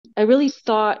I really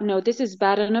thought, no, this is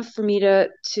bad enough for me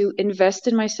to invest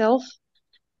in myself.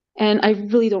 And I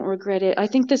really don't regret it. I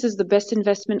think this is the best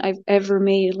investment I've ever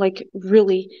made. Like,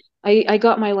 really, I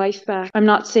got my life back. I'm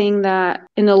not saying that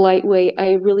in a light way.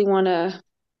 I really want to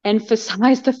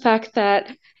emphasize the fact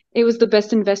that it was the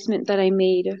best investment that I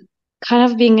made.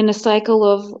 Kind of being in a cycle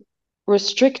of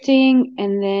restricting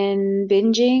and then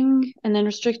binging and then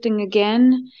restricting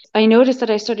again. I noticed that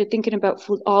I started thinking about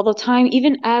food all the time.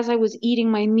 Even as I was eating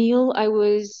my meal, I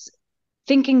was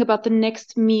thinking about the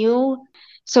next meal.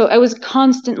 So I was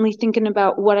constantly thinking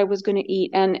about what I was going to eat,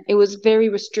 and it was very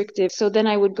restrictive. So then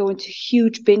I would go into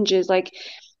huge binges. Like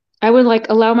I would like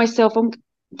allow myself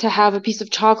to have a piece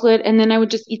of chocolate, and then I would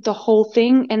just eat the whole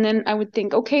thing. And then I would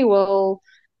think, okay, well,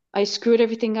 I screwed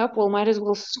everything up. Well, might as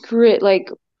well screw it. Like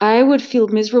I would feel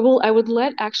miserable. I would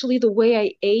let actually the way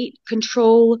I ate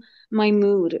control my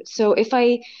mood. So if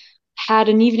I had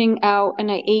an evening out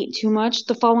and I ate too much,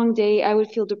 the following day I would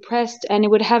feel depressed, and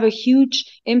it would have a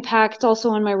huge impact also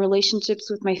on my relationships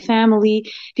with my family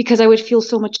because I would feel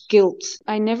so much guilt.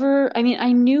 I mean,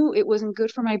 I knew it wasn't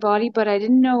good for my body, but I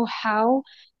didn't know how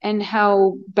and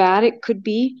how bad it could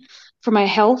be for my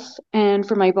health and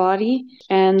for my body.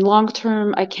 And long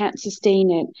term, I can't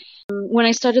sustain it. When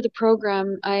I started the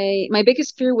program, my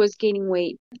biggest fear was gaining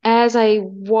weight. As I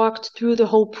walked through the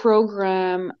whole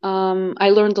program,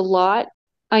 I learned a lot.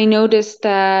 I noticed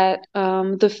that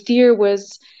the fear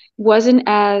wasn't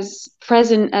as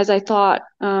present as I thought,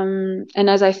 and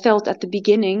as I felt at the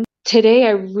beginning. Today,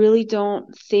 I really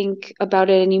don't think about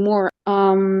it anymore.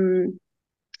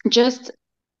 Just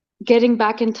getting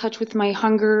back in touch with my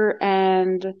hunger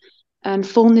and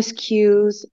fullness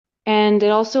cues. And it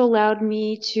also allowed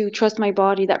me to trust my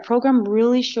body. That program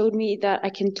really showed me that I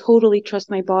can totally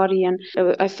trust my body. And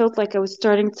I felt like I was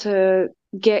starting to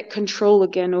get control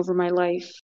again over my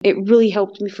life. It really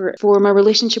helped me for my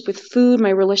relationship with food,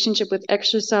 my relationship with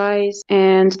exercise,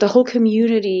 and the whole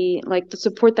community. Like the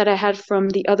support that I had from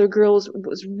the other girls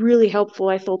was really helpful.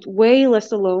 I felt way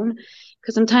less alone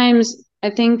because sometimes I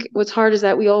think what's hard is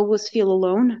that we always feel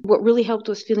alone. What really helped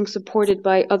was feeling supported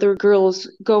by other girls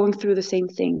going through the same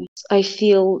thing. I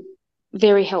feel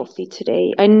very healthy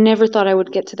today. I never thought I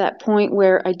would get to that point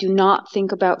where I do not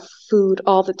think about food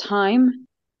all the time.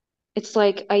 It's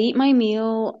like I eat my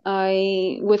meal,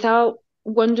 I without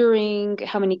wondering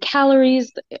how many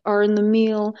calories are in the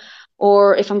meal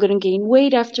or if I'm going to gain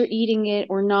weight after eating it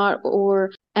or not,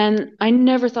 or and I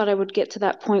never thought I would get to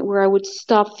that point where I would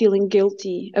stop feeling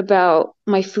guilty about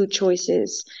my food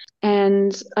choices.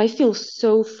 And I feel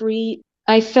so free.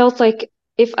 I felt like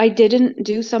if I didn't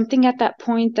do something at that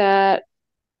point that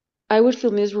I would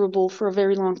feel miserable for a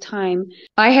very long time.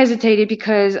 I hesitated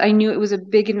because I knew it was a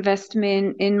big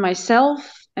investment in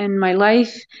myself and my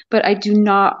life, but I do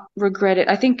not regret it.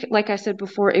 I think, like I said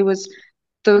before, it was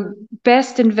the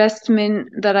best investment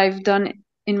that I've done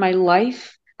in my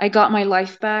life. I got my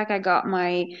life back, I got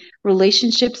my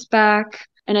relationships back,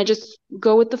 and I just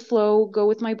go with the flow, go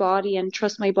with my body, and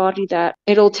trust my body that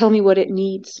it'll tell me what it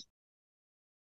needs.